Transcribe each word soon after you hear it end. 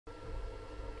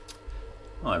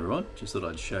Hi everyone, just thought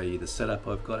I'd show you the setup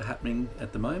I've got happening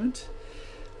at the moment.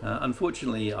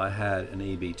 Unfortunately I had an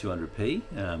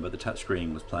B230S, but the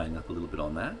touchscreen was playing up a little bit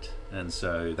on that, and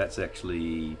so that's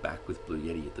actually back with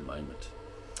Bluetti at the moment.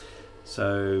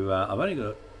 So I've only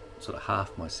got sort of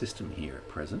half my system here at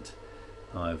present.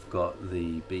 I've got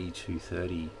the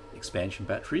B230 expansion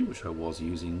battery, which I was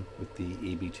using with the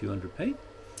B200P.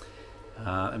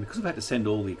 And because I've had to send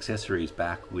all the accessories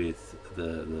back with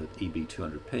the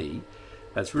B200P,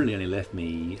 that's really only left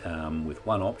me with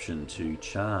one option to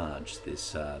charge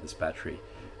this battery.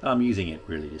 I'm using it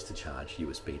really just to charge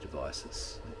USB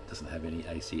devices. It doesn't have any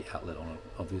AC outlet on it,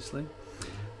 obviously.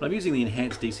 But I'm using the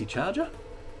enhanced DC charger,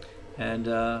 and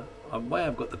the way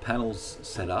I've got the panels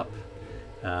set up,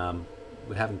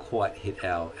 we haven't quite hit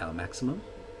our maximum.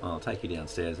 I'll take you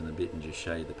downstairs in a bit and just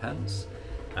show you the panels.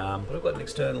 But I've got an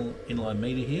external inline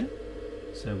meter here,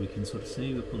 so we can sort of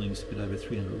see we're pulling just a bit over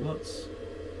 300 watts.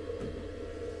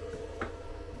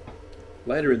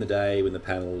 Later in the day, when the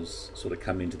panels sort of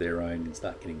come into their own and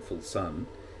start getting full sun,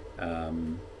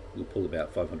 we'll pull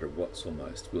about 500 watts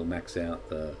almost. We'll max out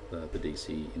the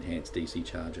enhanced DC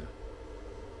charger.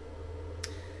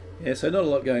 Yeah, so not a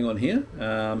lot going on here.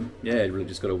 Yeah, really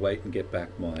just got to wait and get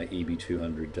back my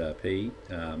B200P.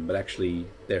 But actually,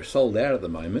 they're sold out at the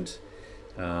moment.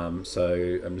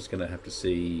 So I'm just going to have to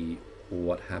see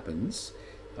what happens.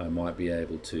 I might be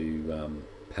able to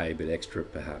pay a bit extra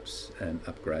perhaps and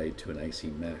upgrade to an AC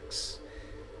Max,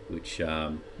 which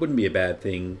wouldn't be a bad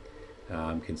thing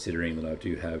considering that I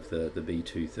do have the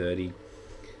B230.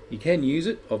 You can use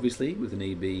it obviously with an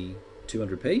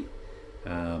B200P,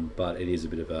 but it is a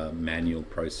bit of a manual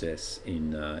process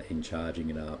in charging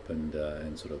it up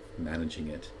and sort of managing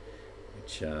it,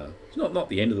 which is not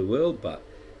the end of the world, but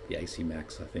the AC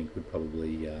Max I think would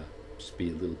probably just be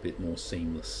a little bit more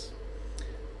seamless.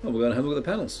 Well, we're going to have a look at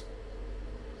the panels.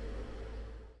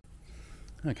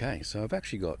 Okay, so I've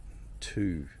actually got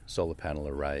two solar panel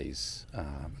arrays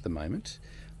at the moment.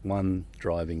 One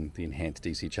driving the enhanced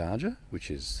DC charger,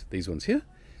 which is these ones here.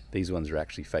 These ones are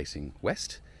actually facing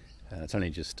west. It's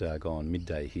only just gone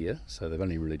midday here, so they've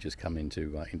only really just come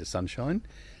into sunshine,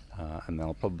 and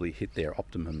they'll probably hit their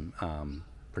optimum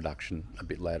production a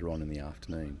bit later on in the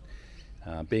afternoon.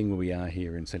 Being where we are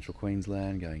here in central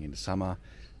Queensland, going into summer,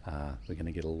 we're going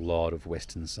to get a lot of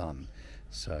western sun.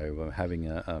 So having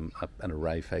an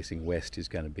array facing west is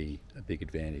going to be a big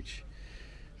advantage.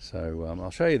 So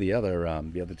I'll show you the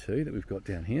other two that we've got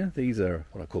down here. These are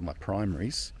what I call my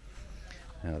primaries.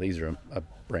 Now these are a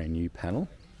brand new panel,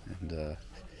 and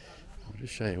I'll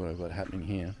just show you what I've got happening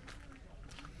here.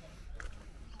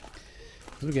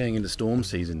 As we're going into storm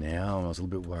season now, I was a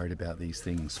little bit worried about these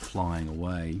things flying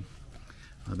away.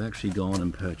 I've actually gone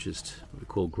and purchased what we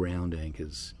call ground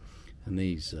anchors, and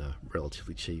these are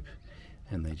relatively cheap,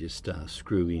 and they just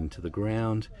screw into the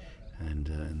ground, and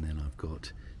then I've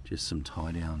got just some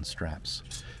tie-down straps,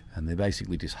 and they're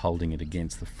basically just holding it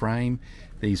against the frame.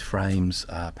 These frames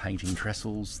are painting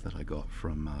trestles that I got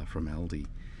from Aldi.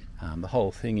 The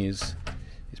whole thing is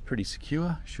pretty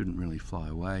secure, shouldn't really fly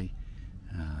away,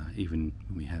 even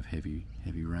when we have heavy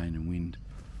rain and wind.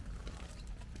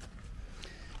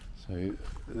 So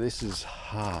this is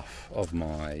half of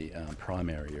my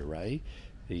primary array.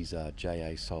 These are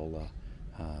JA Solar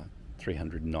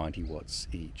 390 watts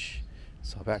each.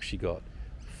 So I've actually got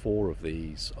 4 of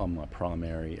these on my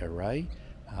primary array,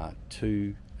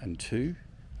 2 and 2,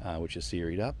 which are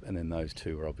seried up, and then those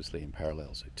 2 are obviously in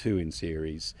parallel. So 2 in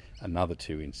series, another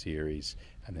 2 in series,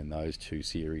 and then those 2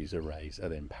 series arrays are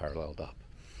then paralleled up.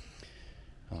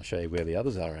 I'll show you where the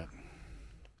others are at.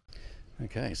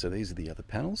 Okay, so these are the other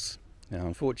panels. Now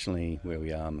unfortunately, where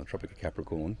we are in the Tropic of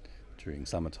Capricorn, during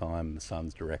summertime the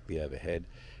sun's directly overhead,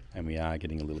 and we are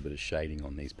getting a little bit of shading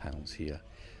on these panels here.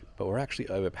 But we're actually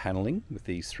over paneling with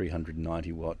these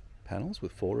 390 watt panels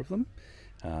with 4 of them.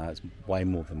 It's way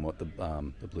more than what the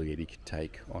Bluetti can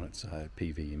take on its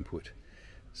PV input.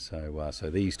 So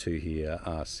these 2 here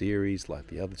are series like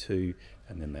the other 2,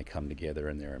 and then they come together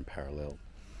and they're in parallel.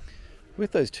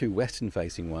 With those 2 western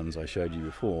facing ones I showed you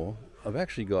before, I've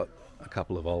actually got a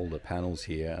couple of older panels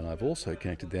here, and I've also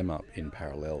connected them up in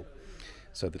parallel.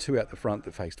 So the 2 out the front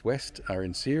that faced west are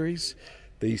in series,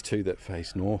 these 2 that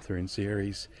face north are in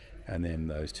series, and then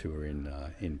those 2 are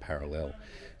in parallel.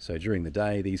 So during the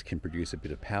day these can produce a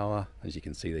bit of power. As you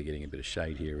can see, they're getting a bit of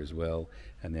shade here as well,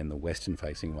 and then the western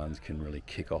facing ones can really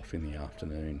kick off in the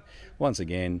afternoon. Once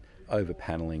again, over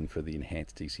paneling for the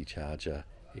enhanced DC charger,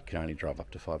 it can only drive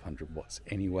up to 500 watts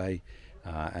anyway,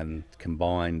 and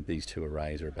combined these 2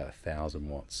 arrays are about 1000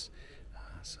 watts.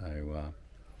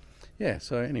 yeah,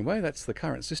 so anyway, that's the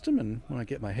current system, and when I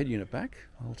get my head unit back,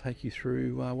 I'll take you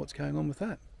through what's going on with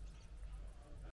that.